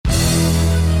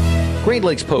Great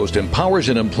Lakes Post empowers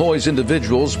and employs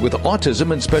individuals with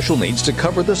autism and special needs to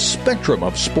cover the spectrum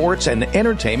of sports and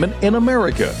entertainment in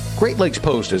America. Great Lakes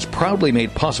Post is proudly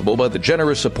made possible by the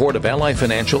generous support of Ally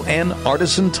Financial and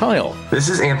Artisan Tile. This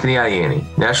is Anthony Ianni,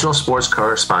 National Sports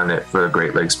Correspondent for the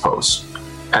Great Lakes Post.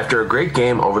 After a great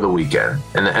game over the weekend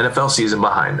and the NFL season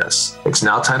behind us, it's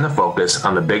now time to focus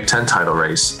on the Big Ten title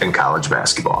race and college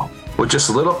basketball. With just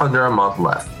a little under a month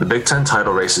left, the Big Ten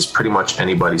title race is pretty much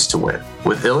anybody's to win.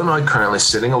 With Illinois currently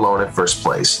sitting alone at first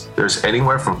place, there's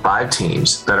anywhere from 5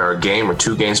 teams that are a game or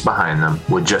 2 games behind them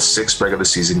with just 6 regular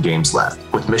season games left,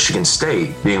 with Michigan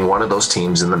State being one of those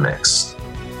teams in the mix.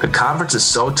 The conference is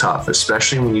so tough,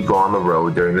 especially when you go on the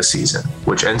road during the season,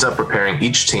 which ends up preparing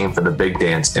each team for the big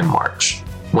dance in March.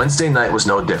 Wednesday night was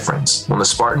no different when the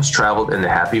Spartans traveled into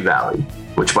Happy Valley,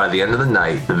 which by the end of the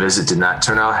night, the visit did not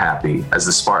turn out happy as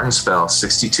the Spartans fell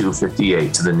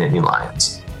 62-58 to the Nittany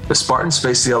Lions. The Spartans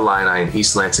face the Illini in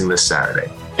East Lansing this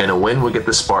Saturday, and a win would get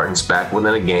the Spartans back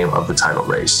within a game of the title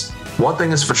race. One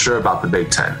thing is for sure about the Big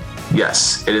Ten.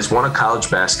 Yes, it is one of college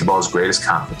basketball's greatest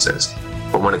conferences,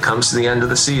 but when it comes to the end of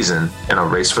the season and a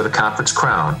race for the conference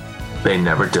crown, they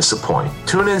never disappoint.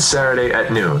 Tune in Saturday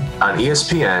at noon on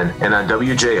ESPN and on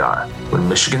WJR when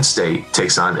Michigan State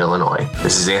takes on Illinois.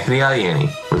 This is Anthony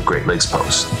Ianni with Great Lakes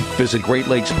Post. Visit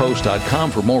GreatLakesPost.com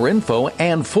for more info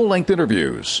and full-length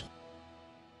interviews.